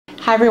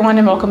Hi everyone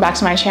and welcome back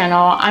to my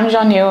channel. I'm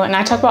Janu and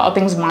I talk about all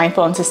things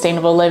mindful and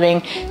sustainable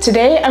living.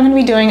 Today I'm going to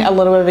be doing a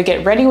little bit of a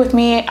get ready with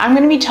me. I'm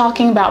going to be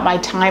talking about my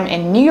time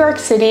in New York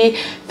City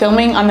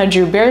filming on the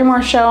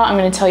Barrymore show. I'm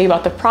going to tell you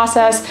about the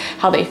process,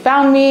 how they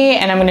found me,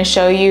 and I'm going to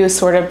show you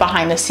sort of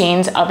behind the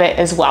scenes of it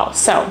as well.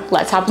 So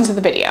let's hop into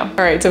the video. All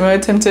right, so I'm going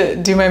to attempt to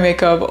do my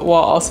makeup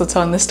while also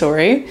telling the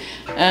story.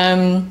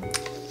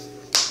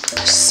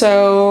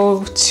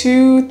 So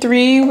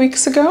 2-3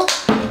 weeks ago,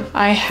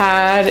 I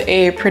had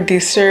a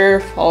producer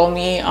follow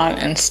me on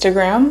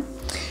Instagram,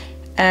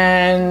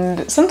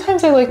 and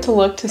sometimes I like to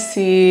look to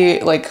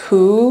see like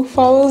who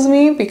follows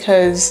me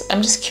because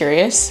I'm just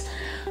curious,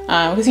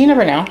 because you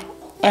never know.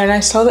 And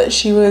I saw that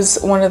she was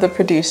one of the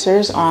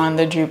producers on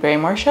the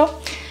Barrymore show,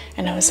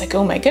 and I was like,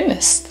 oh my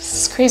goodness, this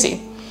is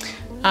crazy.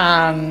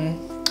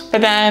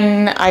 But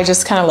then I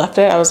just kind of left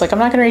it. I was like, I'm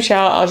not gonna reach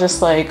out. I'll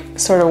just like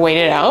sort of wait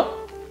it out.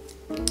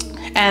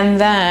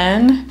 And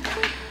then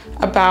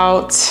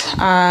about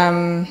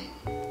a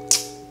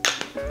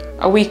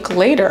week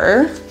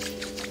later,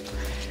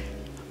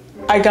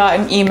 I got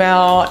an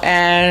email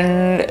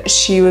and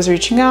she was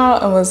reaching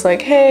out and was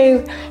like,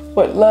 hey,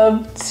 would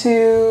love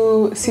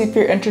to see if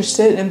you're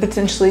interested in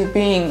potentially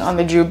being on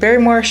the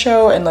Barrymore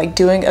show and like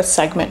doing a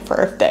segment for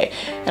Earth Day.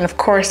 And of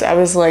course I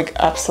was like,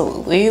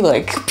 absolutely,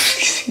 like,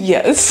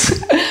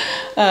 yes.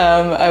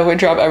 I would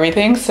drop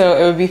everything. So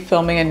it would be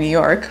filming in New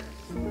York.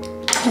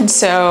 And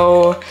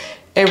so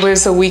it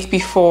was a week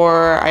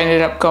before I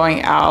ended up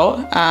going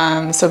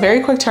out. So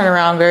very quick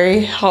turnaround,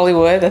 very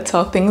Hollywood, that's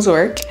how things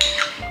work.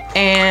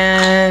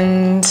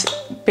 And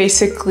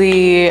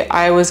basically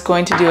I was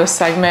going to do a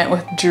segment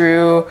with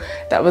Drew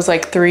that was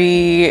like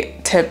 3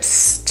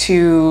 tips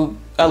to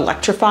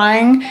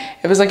electrifying.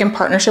 It was like in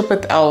partnership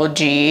with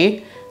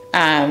LG,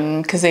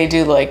 because they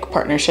do like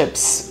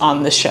partnerships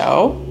on the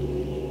show.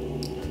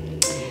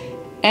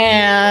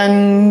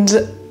 And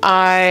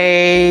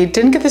I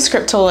didn't get the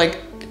script till like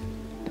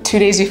 2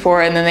 days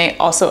before, and then they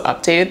also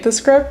updated the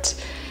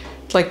script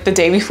like the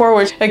day before,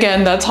 which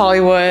again, that's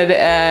Hollywood,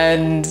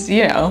 and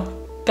you know,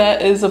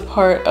 that is a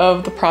part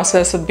of the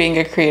process of being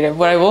a creative.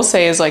 What I will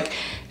say is like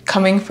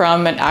coming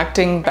from an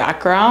acting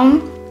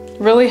background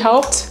really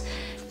helped.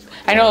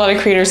 I know a lot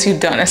of creators who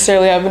don't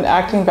necessarily have an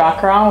acting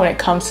background when it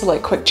comes to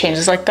like quick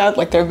changes like that,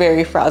 like they're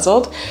very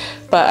frazzled.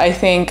 But I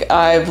think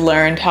I've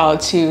learned how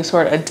to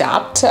sort of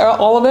adapt to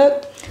all of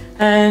it.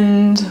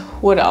 And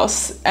what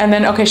else? And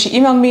then, okay, she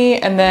emailed me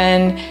and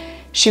then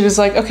she was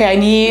like, okay, I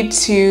need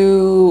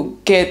to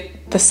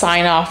get the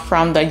sign off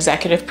from the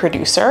executive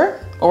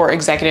producer or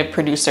executive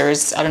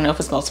producers. I don't know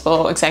if it's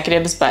multiple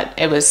executives, but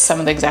it was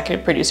some of the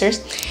executive producers.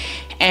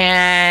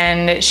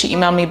 And she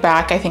emailed me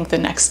back, I think the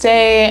next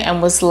day,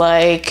 and was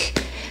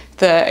like,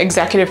 the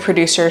executive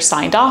producer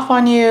signed off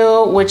on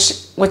you,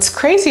 which what's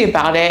crazy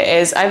about it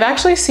is I've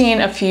actually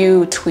seen a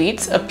few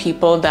tweets of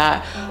people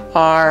that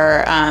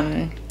are,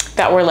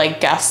 that were like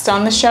guests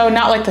on the show,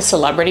 not like the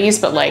celebrities,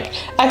 but like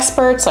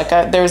experts. Like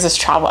there was this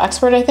travel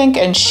expert, I think,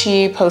 and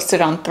she posted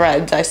on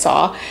Threads, I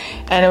saw,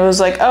 and it was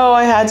like, oh,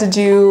 I had to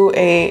do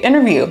a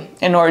interview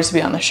in order to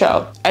be on the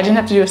show. I didn't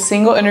have to do a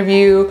single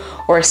interview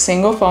or a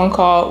single phone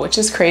call, which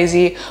is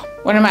crazy.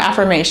 One of my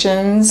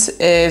affirmations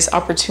is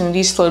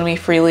opportunities flow to me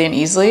freely and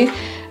easily.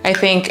 I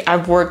think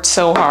I've worked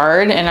so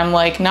hard, and I'm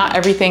like, not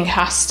everything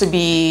has to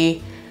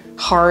be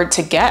hard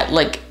to get.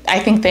 Like, I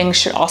think things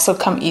should also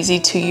come easy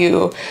to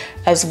you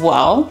as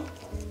well.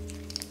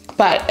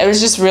 But it was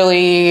just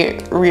really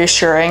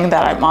reassuring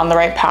that I'm on the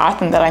right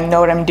path and that I know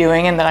what I'm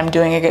doing and that I'm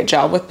doing a good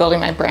job with building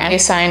my brand. They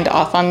signed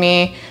off on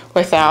me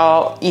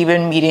without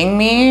even meeting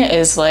me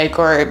is like,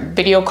 or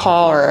video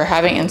call or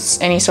having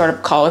any sort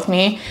of call with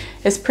me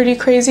is pretty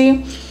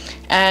crazy.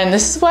 And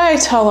this is why I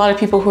tell a lot of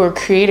people who are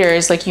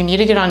creators, like, you need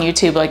to get on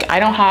YouTube. Like,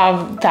 I don't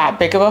have that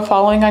big of a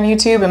following on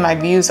YouTube and my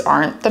views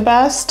aren't the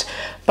best,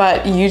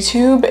 but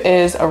YouTube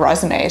is a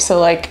resume. So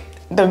like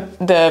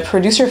the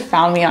producer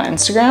found me on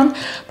Instagram,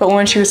 but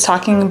when she was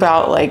talking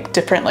about like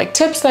different like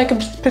tips that I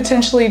could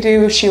potentially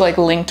do, she like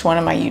linked one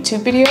of my YouTube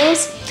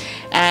videos,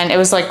 and it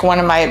was like one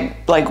of my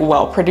like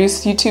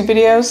well-produced YouTube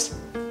videos.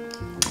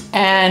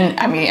 And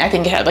I mean, I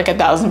think it had like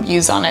 1,000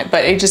 views on it,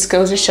 but it just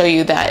goes to show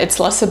you that it's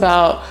less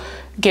about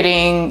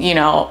getting, you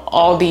know,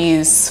 all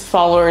these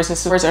followers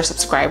or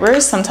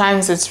subscribers.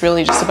 Sometimes it's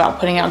really just about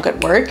putting out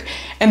good work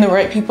and the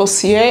right people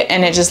see it,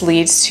 and it just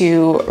leads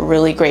to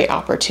really great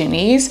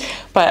opportunities.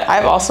 But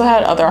I've also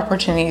had other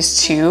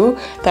opportunities too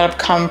that have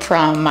come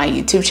from my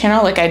YouTube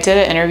channel. Like I did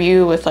an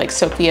interview with like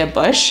Sophia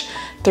Bush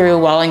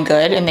through Well and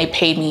Good, and they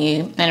paid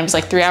me, and it was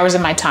like 3 hours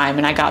of my time,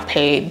 and I got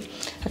paid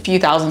a few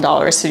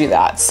 $1,000s to do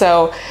that.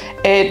 So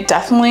it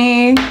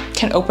definitely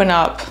can open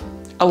up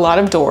a lot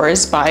of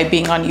doors by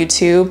being on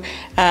YouTube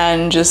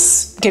and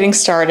just getting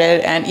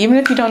started. And even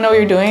if you don't know what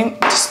you're doing,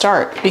 just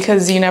start,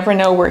 because you never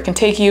know where it can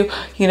take you.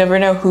 You never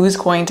know who's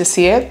going to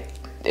see it.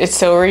 It's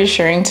so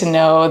reassuring to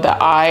know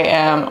that I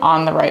am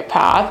on the right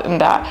path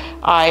and that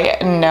I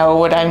know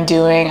what I'm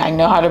doing. I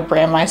know how to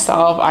brand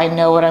myself. I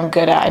know what I'm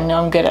good at. I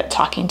know I'm good at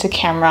talking to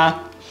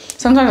camera.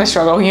 sometimes I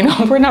struggle, you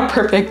know, we're not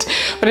perfect,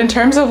 but in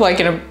terms of like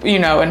in a, you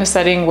know, in a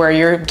setting where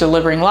you're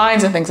delivering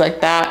lines and things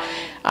like that,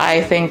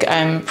 I think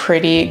I'm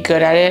pretty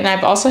good at it. And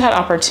I've also had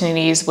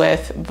opportunities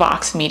with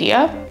Vox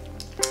Media,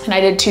 and I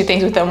did 2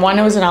 things with them. One,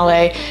 it was in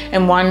LA,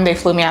 and one, they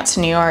flew me out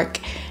to New York,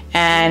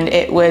 and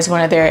it was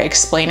one of their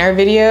explainer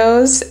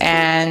videos,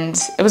 and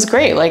it was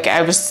great. Like,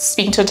 I was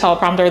speaking to a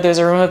teleprompter, there's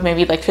a room of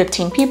maybe like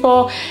 15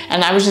 people,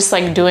 and I was just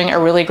like doing a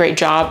really great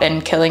job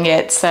and killing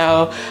it.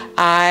 So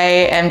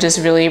I am just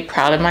really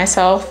proud of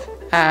myself.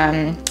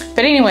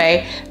 But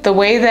anyway, the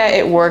way that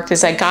it worked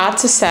is I got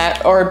to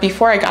set, or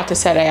before I got to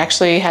set, I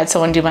actually had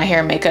someone do my hair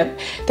and makeup.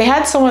 They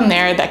had someone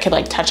there that could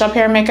like touch up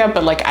hair and makeup,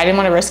 but like I didn't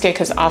want to risk it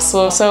because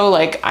also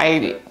like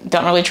I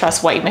don't really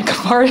trust white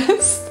makeup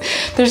artists.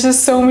 There's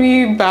just so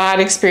many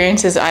bad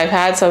experiences I've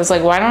had. So I was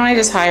like, why don't I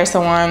just hire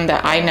someone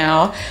that I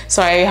know?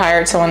 So I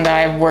hired someone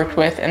that I've worked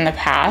with in the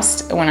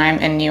past when I'm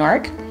in New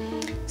York.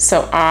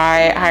 So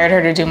I hired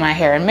her to do my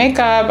hair and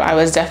makeup. I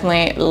was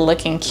definitely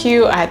looking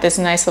cute. I had this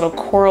nice little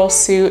coral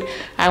suit.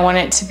 I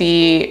wanted it to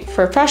be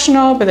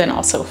professional, but then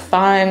also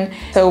fun.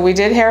 So we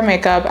did hair and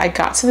makeup. I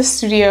got to the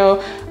studio.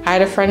 I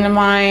had a friend of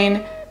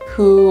mine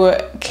who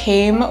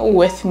came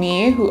with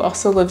me, who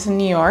also lives in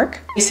New York.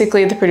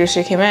 Basically, the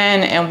producer came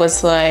in and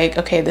was like,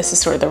 okay, this is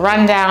sort of the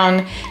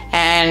rundown,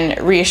 and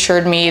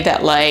reassured me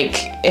that like,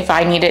 if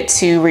I needed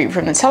to read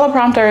from the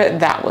teleprompter,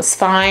 that was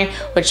fine,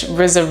 which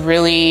was a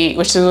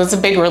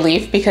big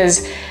relief,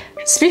 because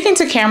speaking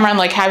to camera and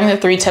like having the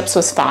 3 tips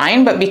was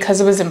fine, but because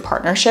it was in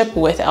partnership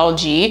with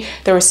LG,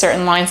 there were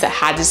certain lines that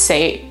had to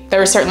say,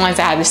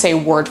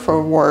 word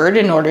for word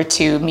in order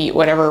to meet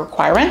whatever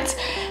requirements.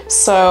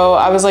 So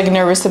I was like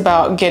nervous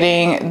about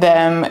getting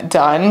them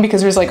done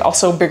because there's like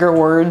also bigger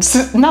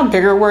words, not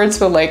bigger words,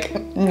 but like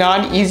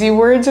non-easy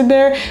words in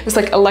there. It was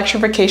like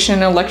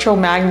electrification,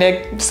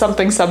 electromagnet,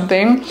 something.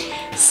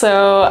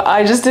 So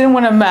I just didn't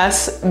want to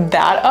mess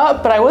that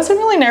up, but I wasn't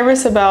really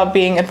nervous about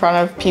being in front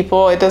of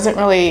people. It doesn't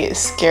really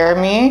scare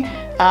me.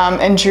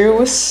 And Drew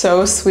was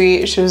so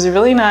sweet. She was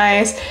really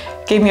nice.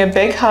 Gave me a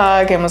big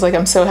hug and was like,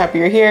 I'm so happy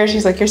you're here.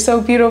 She's like, you're so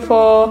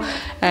beautiful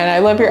and I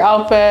love your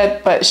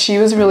outfit. But she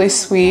was really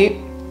sweet.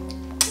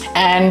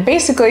 And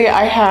basically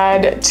I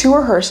had 2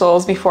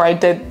 rehearsals before I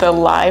did the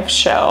live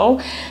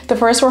show. The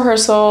first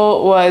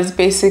rehearsal was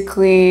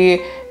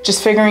basically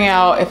just figuring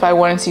out if I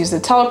wanted to use the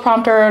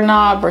teleprompter or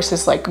not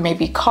versus like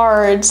maybe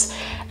cards.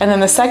 And then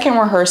the second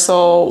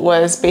rehearsal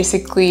was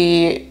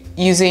basically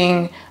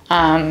using,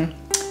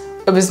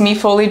 it was me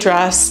fully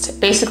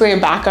dressed, basically a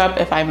backup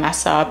if I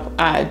mess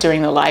up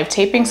during the live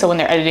taping. So when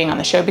they're editing on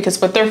the show,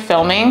 because what they're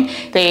filming,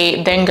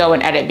 they then go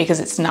and edit because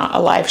it's not a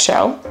live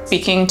show.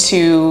 Speaking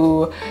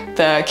to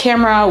the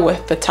camera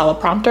with the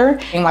teleprompter,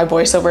 my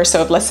voiceover.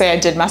 So if let's say I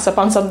did mess up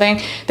on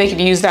something, they could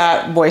use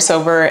that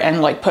voiceover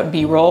and like put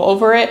B-roll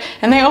over it.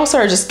 And they also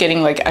are just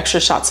getting like extra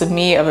shots of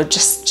me of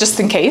just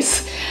in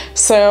case.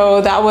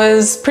 So that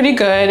was pretty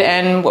good.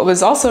 And what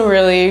was also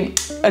really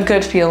a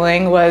good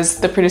feeling was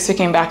the producer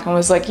came back and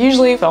was like,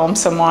 usually film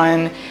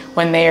someone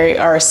when they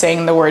are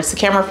saying the words to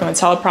camera from a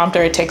teleprompter,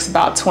 it takes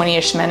about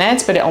 20-ish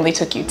minutes, but it only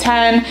took you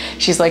 10.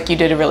 She's like, you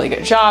did a really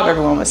good job.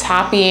 Everyone was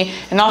happy.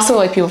 And also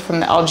like people from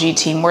the LG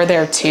team were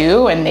there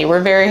too, and they were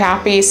very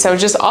happy. So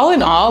just all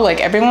in all, like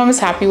everyone was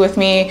happy with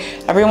me.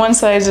 Everyone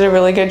said I did a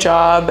really good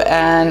job.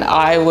 And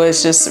I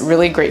was just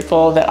really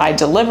grateful that I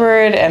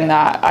delivered and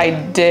that I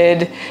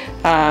did,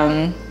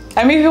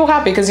 I made people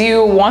happy because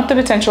you want the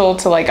potential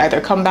to like either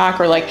come back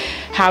or like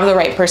have the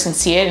right person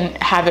see it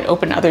and have it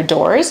open other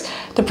doors.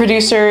 The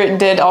producer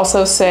did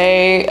also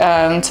say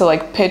to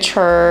like pitch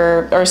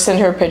her or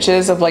send her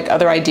pitches of like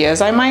other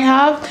ideas I might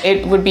have.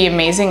 It would be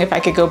amazing if I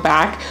could go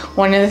back.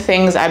 One of the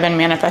things I've been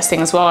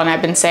manifesting as well, and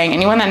I've been saying,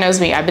 anyone that knows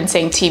me, I've been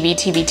saying TV,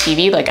 TV,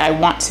 TV, like I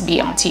want to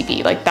be on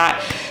TV like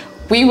that.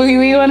 We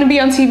want to be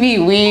on TV.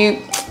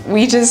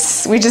 We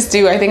just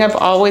do. I think I've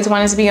always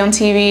wanted to be on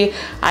TV.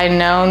 I've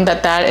known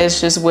that that is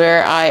just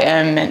where I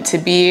am meant to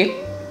be.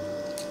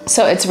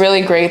 So it's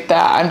really great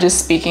that I'm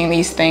just speaking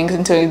these things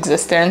into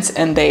existence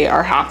and they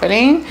are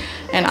happening.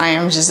 And I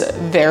am just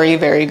very,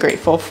 very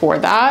grateful for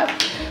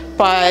that.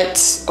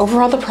 But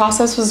overall, the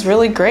process was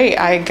really great.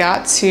 I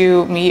got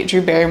to meet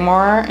Drew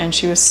Barrymore and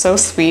she was so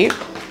sweet.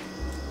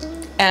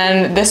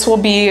 And this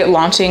will be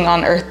launching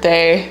on Earth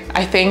Day.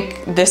 I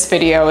think this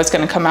video is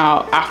gonna come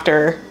out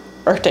after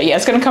Earth Day. Yeah,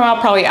 it's gonna come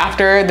out probably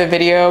after the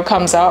video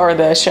comes out or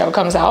the show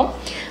comes out.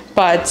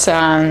 But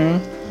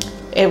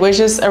it was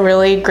just a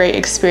really great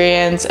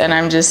experience and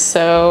I'm just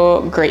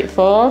so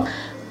grateful.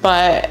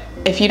 But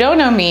if you don't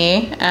know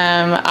me,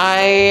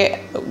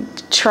 I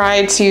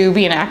tried to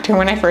be an actor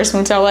when I first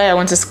moved to LA. I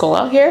went to school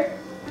out here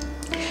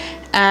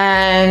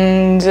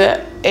and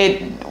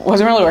it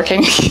wasn't really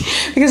working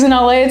because in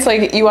LA it's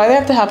like you either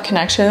have to have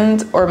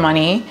connections or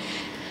money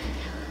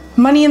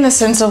in the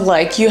sense of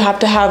like you have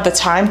to have the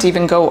time to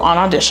even go on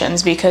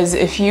auditions, because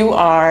if you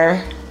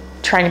are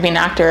trying to be an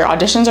actor,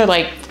 auditions are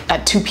like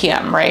at 2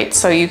 p.m. right?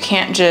 So you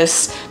can't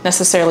just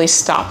necessarily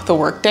stop the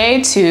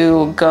workday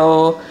to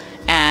go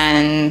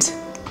and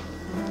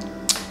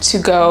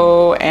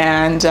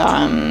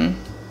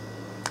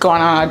go on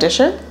an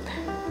audition.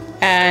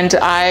 And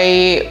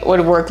I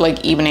would work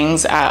like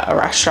evenings at a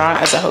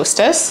restaurant as a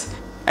hostess.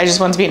 I just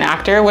want to be an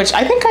actor, which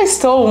I think I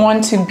still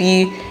want to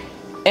be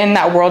in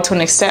that world to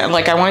an extent.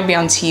 Like I want to be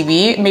on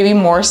TV, maybe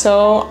more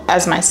so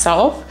as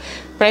myself.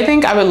 But I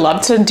think I would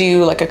love to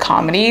do like a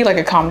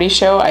comedy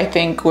show. I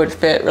think would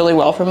fit really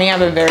well for me. I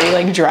have a very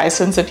like dry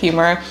sense of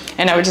humor,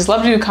 and I would just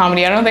love to do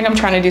comedy. I don't think I'm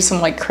trying to do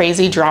some like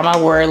crazy drama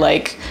where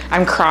like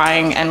I'm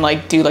crying and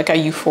like do like a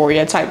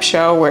Euphoria type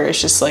show where it's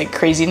just like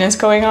craziness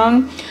going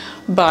on.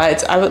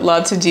 But I would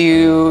love to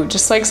do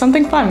just like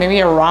something fun, maybe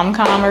a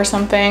rom-com or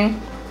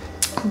something.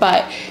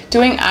 But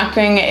doing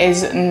acting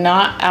is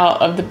not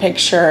out of the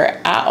picture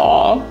at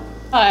all.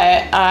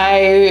 But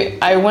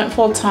I went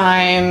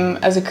full-time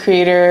as a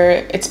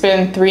creator. It's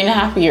been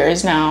 3.5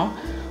 years now,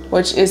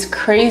 which is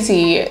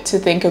crazy to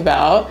think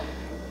about.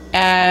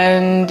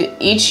 And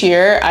each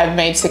year I've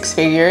made 6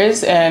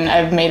 figures, and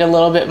I've made a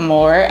little bit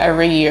more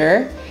every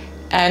year.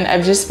 And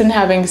I've just been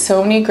having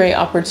so many great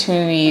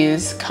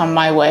opportunities come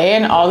my way,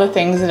 and all the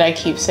things that I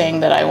keep saying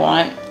that I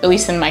want, at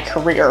least in my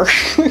career,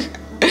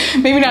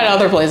 maybe not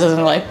other places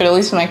in life, but at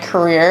least in my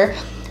career,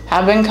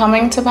 have been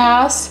coming to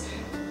pass.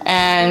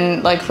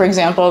 And like, for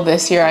example,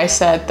 this year I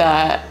said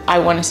that I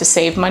wanted to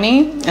save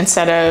money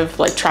instead of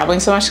like traveling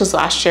so much, because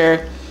last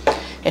year,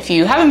 if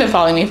you haven't been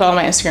following me, follow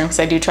my Instagram because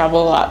I do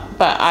travel a lot,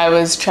 but I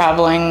was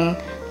traveling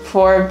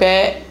for a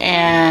bit,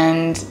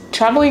 and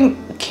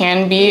traveling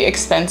can be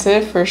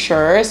expensive for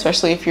sure,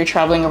 especially if you're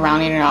traveling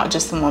around and you're not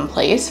just in one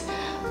place.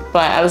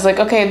 But I was like,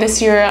 okay,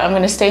 this year I'm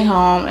gonna stay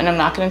home and I'm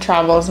not gonna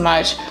travel as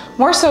much,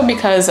 more so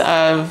because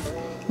of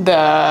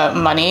the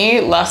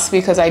money, less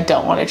because I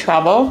don't want to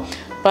travel.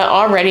 But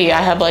already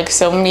I have like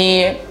so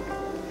many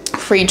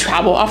free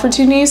travel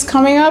opportunities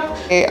coming up.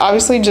 I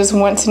obviously just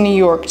went to New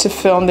York to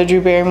film the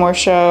Barrymore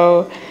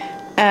show,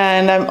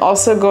 and I'm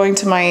also going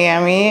to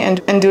Miami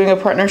and doing a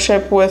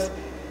partnership with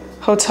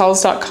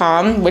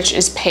hotels.com, which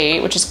is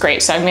paid, which is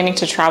great. So I'm getting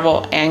to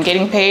travel and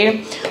getting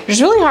paid, which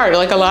is really hard.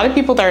 Like a lot of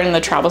people that are in the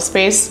travel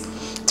space,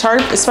 it's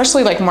hard,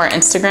 especially like more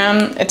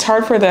Instagram, it's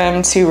hard for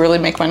them to really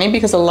make money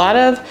because a lot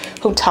of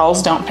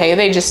hotels don't pay,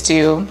 they just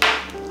do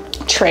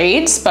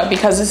trades. But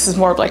because this is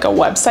more of like a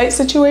website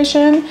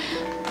situation,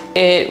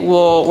 it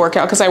will work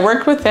out. Because I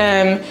worked with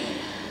them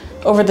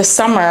over the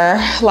summer,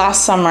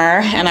 last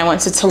summer, and I went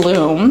to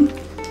Tulum,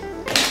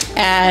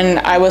 and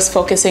I was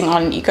focusing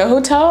on an eco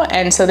hotel,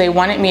 and so they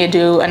wanted me to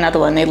do another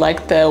one. They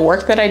liked the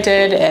work that I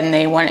did, and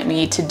they wanted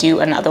me to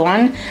do another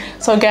one.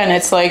 So again,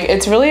 it's like,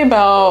 it's really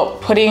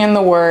about putting in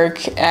the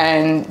work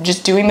and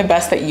just doing the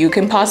best that you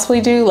can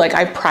possibly do. Like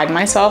I pride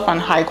myself on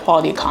high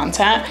quality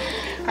content.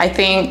 I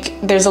think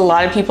there's a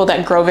lot of people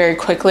that grow very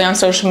quickly on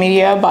social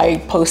media by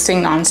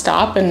posting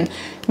nonstop, and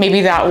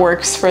maybe that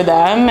works for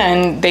them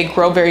and they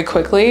grow very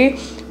quickly.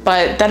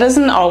 But that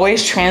doesn't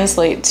always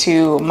translate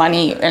to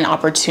money and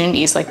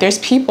opportunities. Like there's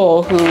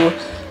people who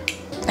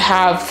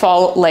have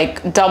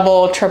like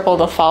double, triple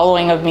the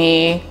following of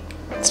me,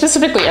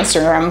 specifically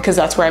Instagram, because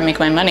that's where I make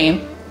my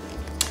money.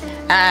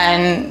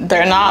 And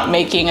they're not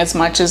making as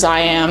much as I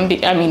am.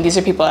 I mean, these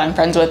are people that I'm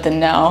friends with and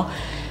know.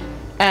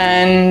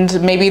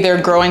 And maybe they're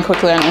growing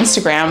quickly on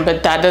Instagram,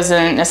 but that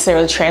doesn't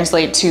necessarily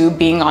translate to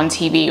being on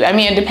TV. I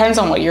mean, it depends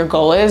on what your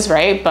goal is,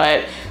 right?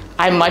 But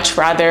I'd much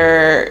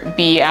rather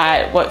be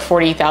at, what,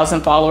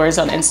 40,000 followers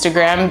on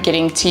Instagram,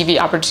 getting TV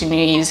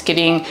opportunities,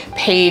 getting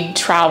paid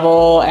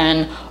travel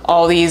and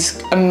all these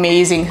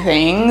amazing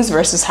things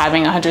versus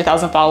having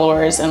 100,000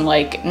 followers and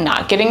like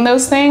not getting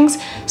those things.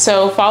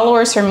 So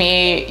followers for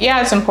me,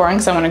 yeah, it's important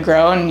because I want to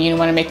grow and you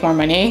want to make more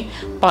money,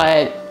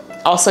 but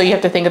also you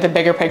have to think of the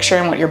bigger picture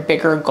and what your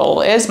bigger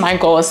goal is. My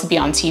goal is to be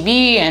on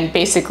TV and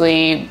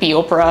basically be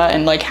Oprah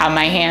and like have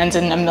my hands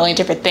in a million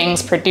different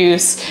things,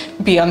 produce,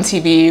 be on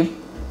TV,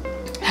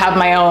 have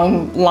my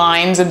own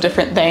lines of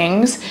different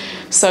things.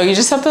 So you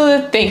just have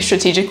to think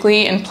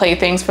strategically and play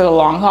things for the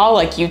long haul.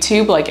 Like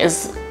YouTube like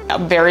is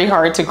very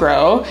hard to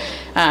grow,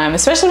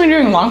 especially when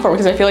you're doing long form,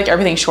 because I feel like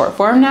everything's short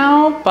form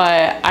now.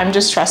 But I'm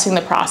just trusting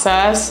the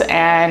process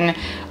and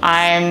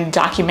I'm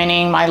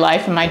documenting my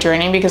life and my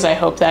journey because I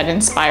hope that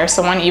inspires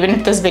someone. Even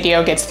if this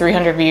video gets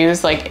 300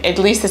 views, like at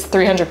least it's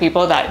 300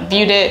 people that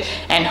viewed it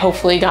and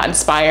hopefully got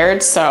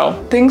inspired.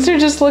 So things are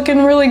just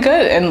looking really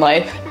good in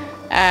life.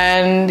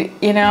 And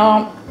you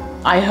know,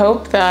 I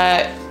hope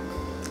that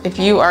if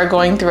you are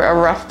going through a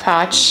rough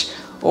patch,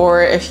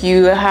 or if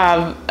you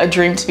have a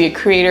dream to be a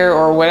creator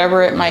or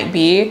whatever it might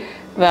be,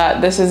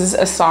 that this is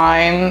a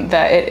sign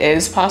that it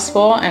is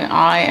possible, and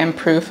I am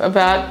proof of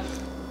that.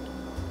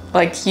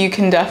 Like you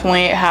can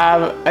definitely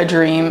have a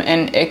dream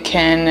and it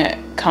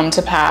can come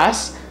to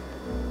pass.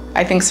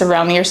 I think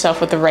surrounding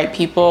yourself with the right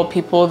people,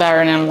 people that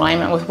are in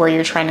alignment with where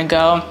you're trying to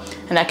go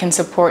and that can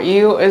support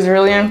you is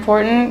really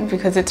important,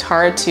 because it's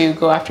hard to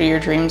go after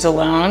your dreams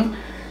alone.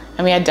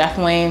 I mean, it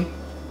definitely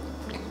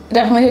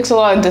takes a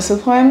lot of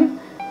discipline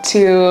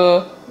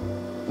to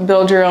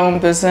build your own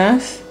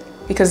business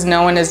because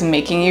no one is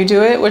making you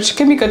do it, which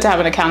can be good to have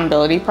an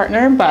accountability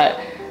partner, but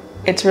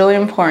it's really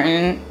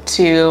important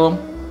to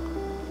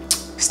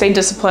stay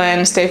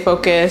disciplined, stay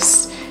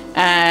focused,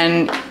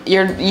 and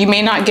you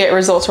may not get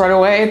results right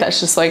away. That's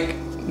just like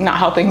not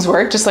how things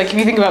work. Just like if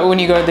you think about when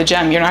you go to the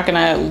gym, you're not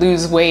gonna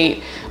lose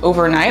weight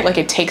overnight. Like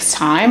it takes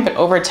time, but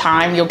over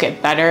time you'll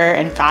get better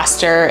and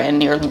faster,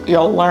 and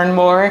you'll learn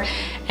more,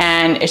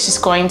 and it's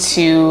just going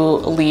to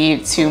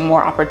lead to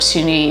more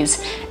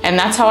opportunities. And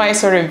that's how I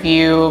sort of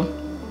view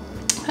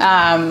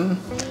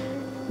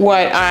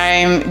what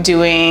I'm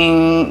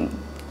doing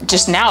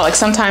just now. Like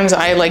sometimes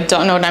I like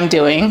don't know what I'm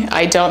doing.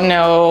 I don't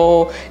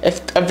know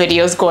if a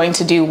video is going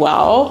to do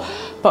well,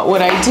 but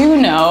what I do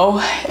know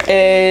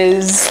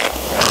is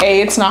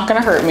A, it's not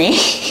gonna hurt me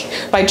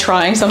by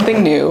trying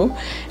something new,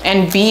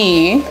 and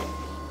B,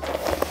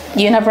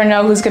 you never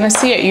know who's gonna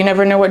see it. You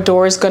never know what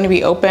door is gonna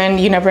be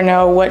opened. You never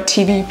know what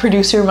TV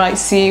producer might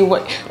see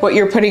what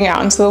you're putting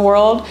out into the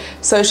world.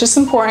 So it's just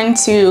important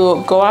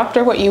to go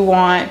after what you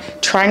want,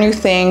 try new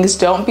things.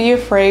 Don't be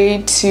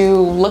afraid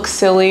to look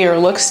silly or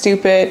look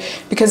stupid,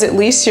 because at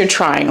least you're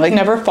trying. Like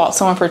never fault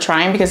someone for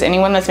trying, because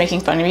anyone that's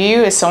making fun of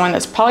you is someone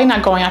that's probably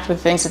not going after the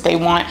things that they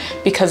want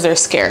because they're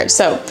scared.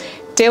 So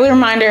daily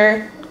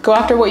reminder, go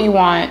after what you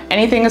want.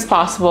 Anything is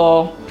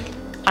possible.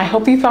 I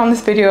hope you found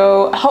this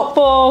video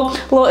helpful, a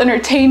little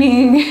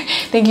entertaining.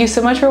 Thank you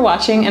so much for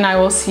watching, and I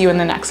will see you in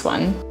the next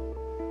one.